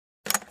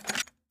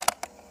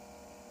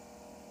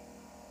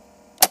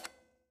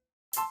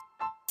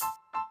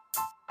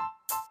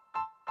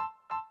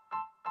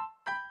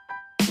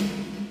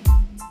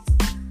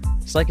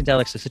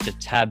psychedelics are such a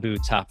taboo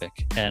topic.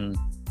 And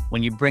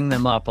when you bring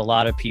them up, a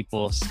lot of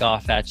people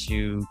scoff at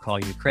you, call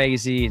you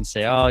crazy and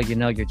say, oh,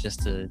 you're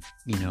just a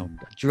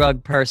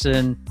drug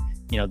person.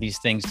 These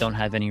things don't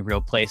have any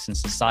real place in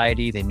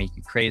society. They make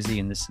you crazy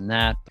and this and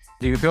that.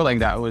 Do you feel like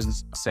that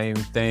was the same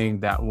thing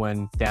that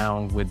went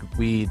down with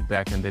weed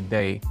back in the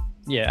day?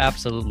 Yeah,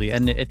 absolutely.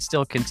 And it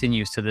still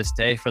continues to this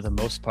day for the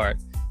most part.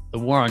 The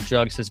war on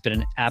drugs has been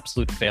an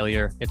absolute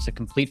failure. It's a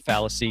complete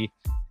fallacy.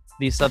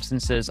 These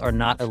substances are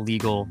not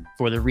illegal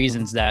for the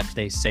reasons that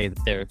they say that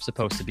they're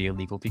supposed to be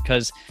illegal,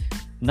 because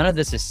none of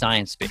this is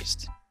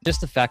science-based.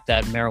 Just the fact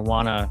that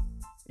marijuana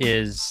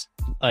is,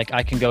 like,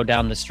 I can go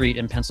down the street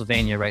in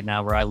Pennsylvania right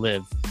now where I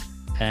live,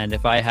 and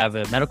if I have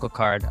a medical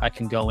card, I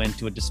can go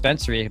into a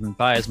dispensary and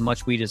buy as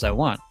much weed as I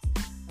want.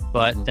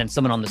 But then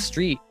someone on the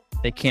street,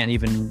 they can't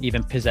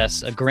even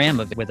possess a gram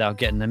of it without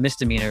getting a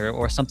misdemeanor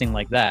or something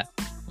like that.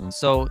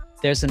 So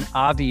there's an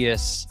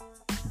obvious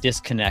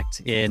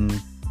disconnect in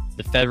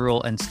the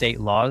federal and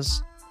state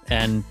laws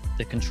and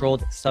the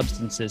Controlled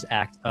Substances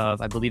Act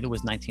of, I believe it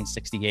was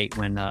 1968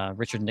 when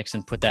Richard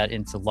Nixon put that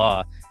into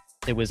law.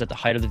 It was at the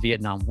height of the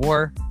Vietnam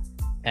War,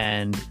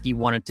 and he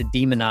wanted to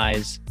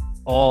demonize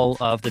all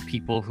of the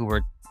people who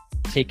were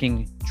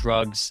taking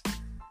drugs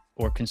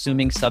or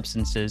consuming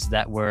substances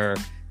that were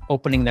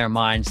opening their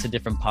minds to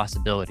different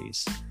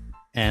possibilities.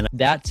 And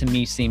that, to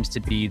me, seems to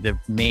be the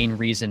main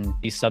reason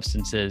these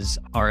substances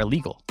are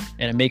illegal,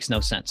 and it makes no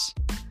sense.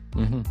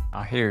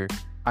 I hear.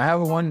 I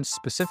have one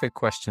specific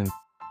question.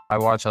 I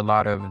watch a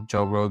lot of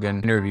Joe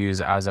Rogan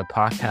interviews as a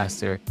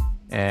podcaster,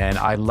 and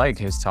I like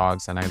his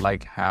talks and I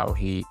like how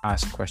he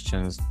asks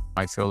questions.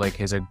 I feel like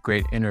he's a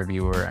great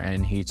interviewer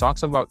and he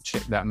talks about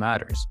shit that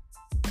matters.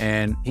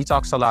 And he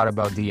talks a lot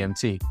about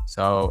DMT.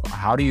 So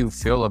how do you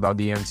feel about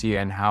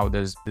DMT, and how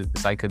does the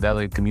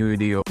psychedelic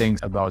community think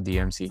about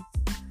DMT?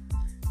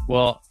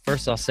 Well,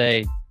 first I'll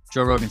say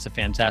Joe Rogan's a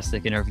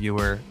fantastic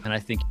interviewer, and I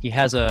think he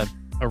has a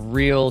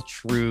real,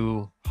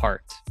 true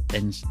heart,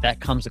 and that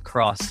comes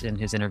across in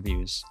his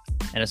interviews.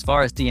 And as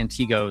far as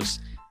DMT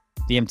goes,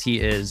 DMT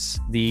is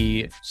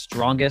the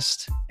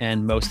strongest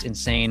and most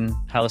insane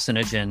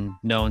hallucinogen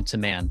known to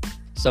man.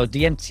 So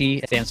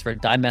DMT stands for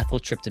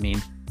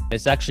dimethyltryptamine.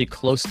 It's actually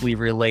closely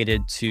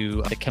related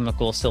to the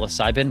chemical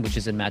psilocybin, which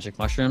is in magic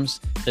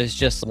mushrooms. There's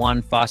just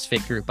one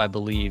phosphate group, I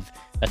believe,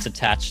 that's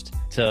attached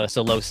to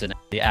psilocin,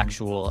 the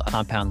actual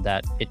compound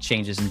that it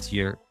changes into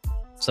your.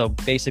 So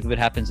basically what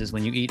happens is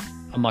when you eat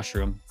a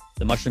mushroom,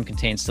 the mushroom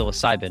contains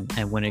psilocybin,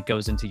 and when it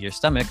goes into your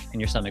stomach and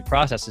your stomach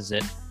processes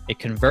it, it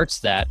converts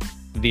that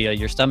via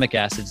your stomach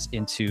acids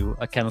into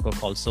a chemical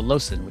called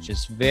psilocin, which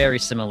is very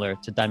similar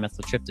to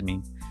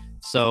dimethyltryptamine.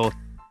 So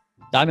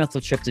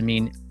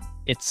dimethyltryptamine,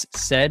 it's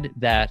said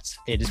that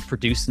it is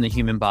produced in the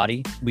human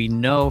body. We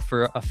know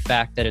for a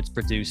fact that it's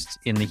produced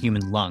in the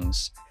human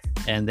lungs.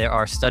 And there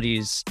are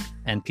studies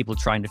and people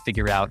trying to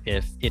figure out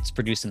if it's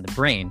produced in the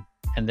brain.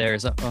 And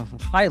there's a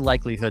high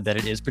likelihood that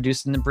it is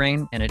produced in the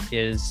brain, and it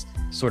is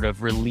sort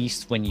of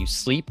released when you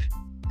sleep.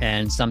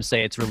 And some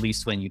say it's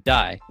released when you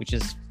die, which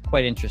is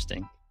quite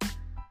interesting.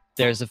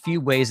 There's a few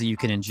ways that you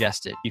can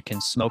ingest it. You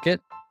can smoke it,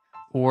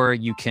 or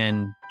you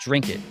can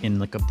drink it in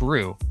like a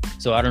brew.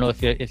 So I don't know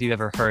if you've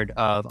ever heard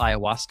of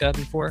ayahuasca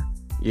before.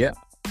 Yeah.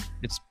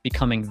 It's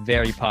becoming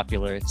very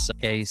popular. It's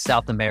a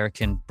South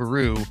American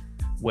brew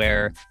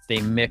where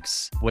they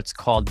mix what's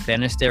called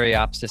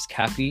Banisteriopsis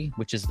caffi,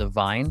 which is the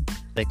vine.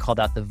 They call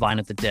that the vine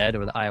of the dead,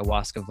 or the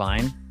ayahuasca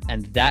vine.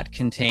 And that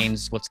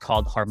contains what's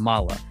called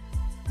harmala.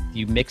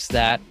 You mix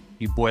that,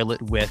 you boil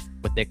it with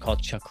what they call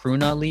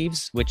chacruna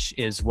leaves, which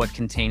is what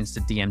contains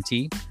the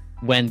DMT.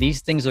 When these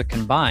things are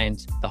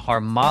combined, the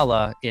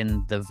harmala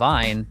in the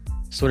vine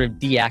sort of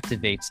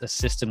deactivates a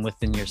system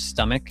within your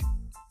stomach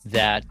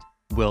that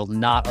will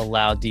not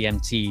allow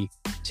DMT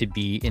to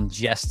be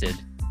ingested.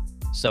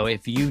 So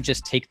if you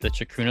just take the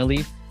chacruna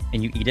leaf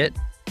and you eat it,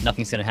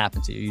 nothing's going to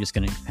happen to you. You're just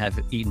going to have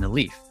eaten the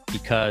leaf,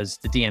 because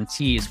the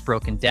DMT is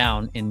broken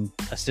down in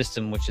a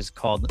system which is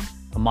called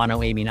a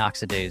monoamine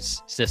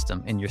oxidase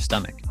system in your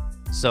stomach.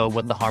 So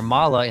what the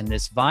harmala in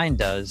this vine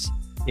does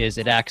is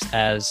it acts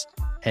as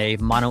a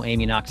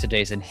monoamine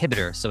oxidase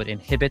inhibitor. So it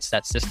inhibits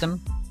that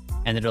system,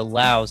 and it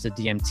allows the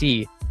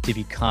DMT to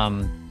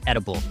become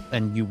edible,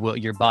 and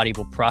your body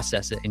will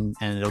process it, and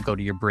it'll go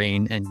to your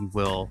brain, and you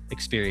will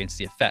experience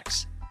the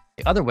effects.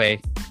 The other way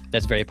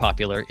that's very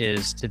popular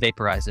is to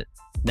vaporize it.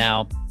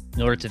 Now,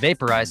 in order to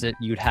vaporize it,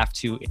 you'd have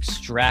to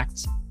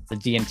extract the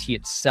DMT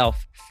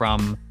itself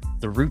from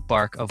the root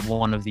bark of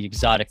one of the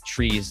exotic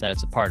trees that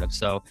it's a part of.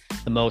 So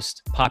the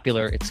most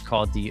popular, it's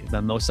called the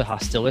Mimosa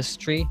hostilis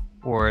tree,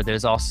 or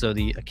there's also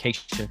the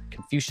Acacia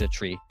confucia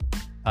tree.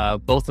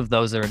 Both of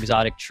those are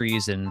exotic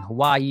trees in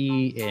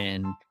Hawaii,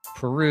 in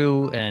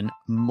Peru, and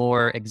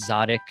more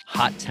exotic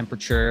hot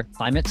temperature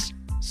climates.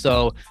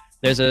 So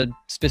there's a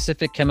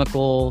specific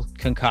chemical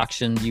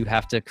concoction you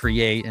have to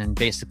create, and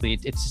basically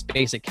it's just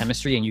basic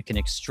chemistry, and you can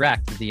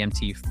extract the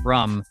DMT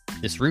from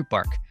this root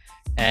bark.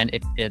 And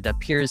it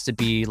appears to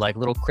be like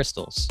little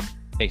crystals,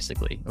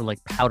 basically, or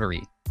like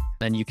powdery.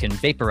 Then you can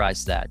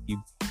vaporize that.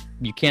 You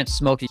you can't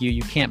smoke it,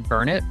 you can't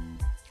burn it,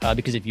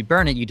 because if you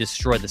burn it, you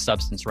destroy the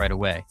substance right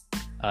away.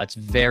 It's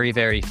very,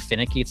 very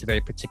finicky. It's a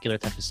very particular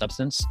type of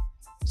substance.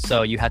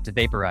 So you have to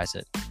vaporize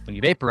it. When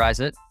you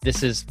vaporize it,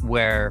 this is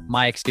where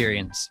my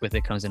experience with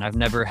it comes in. I've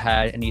never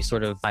had any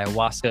sort of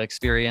ayahuasca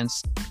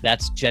experience.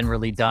 That's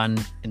generally done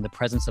in the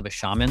presence of a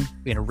shaman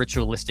in a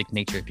ritualistic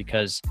nature,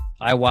 because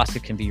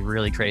ayahuasca can be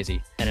really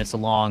crazy and it's a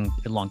long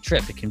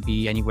trip. It can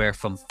be anywhere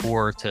from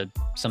 4 to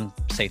some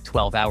say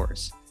 12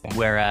 hours.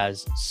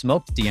 Whereas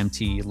smoked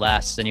DMT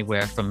lasts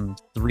anywhere from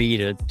 3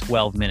 to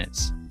 12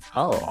 minutes.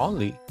 Oh,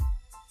 only.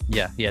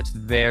 Yeah, it's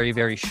very,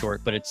 very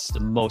short, but it's the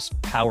most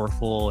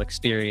powerful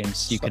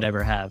experience you could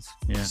ever have.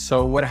 Yeah.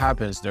 So what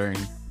happens during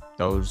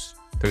those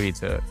 3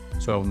 to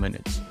 12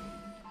 minutes?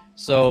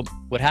 So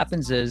what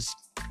happens is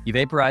you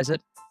vaporize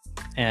it,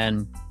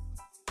 and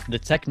the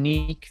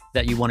technique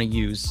that you want to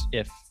use,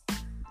 if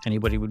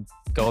anybody would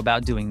go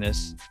about doing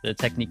this, the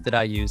technique that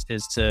I use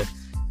is to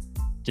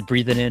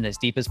breathe it in as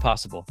deep as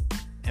possible.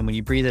 And when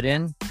you breathe it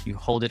in, you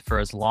hold it for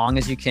as long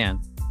as you can.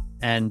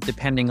 And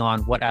depending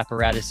on what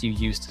apparatus you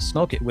use to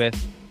smoke it with,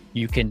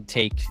 you can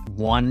take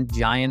one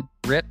giant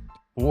rip,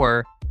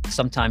 or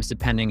sometimes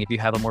depending if you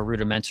have a more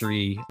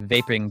rudimentary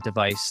vaping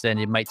device, then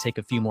it might take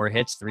a few more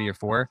hits, 3 or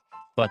 4.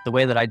 But the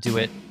way that I do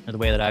it, or the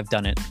way that I've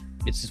done it,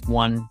 it's just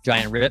one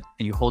giant rip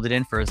and you hold it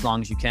in for as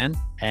long as you can,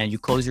 and you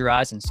close your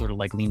eyes and sort of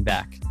like lean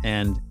back.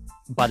 And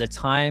by the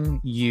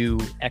time you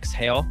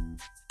exhale,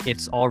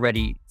 it's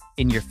already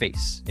in your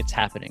face. It's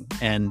happening.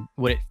 And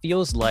what it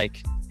feels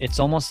like, it's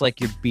almost like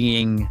you're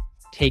being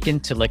taken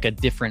to like a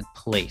different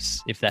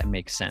place, if that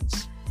makes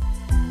sense.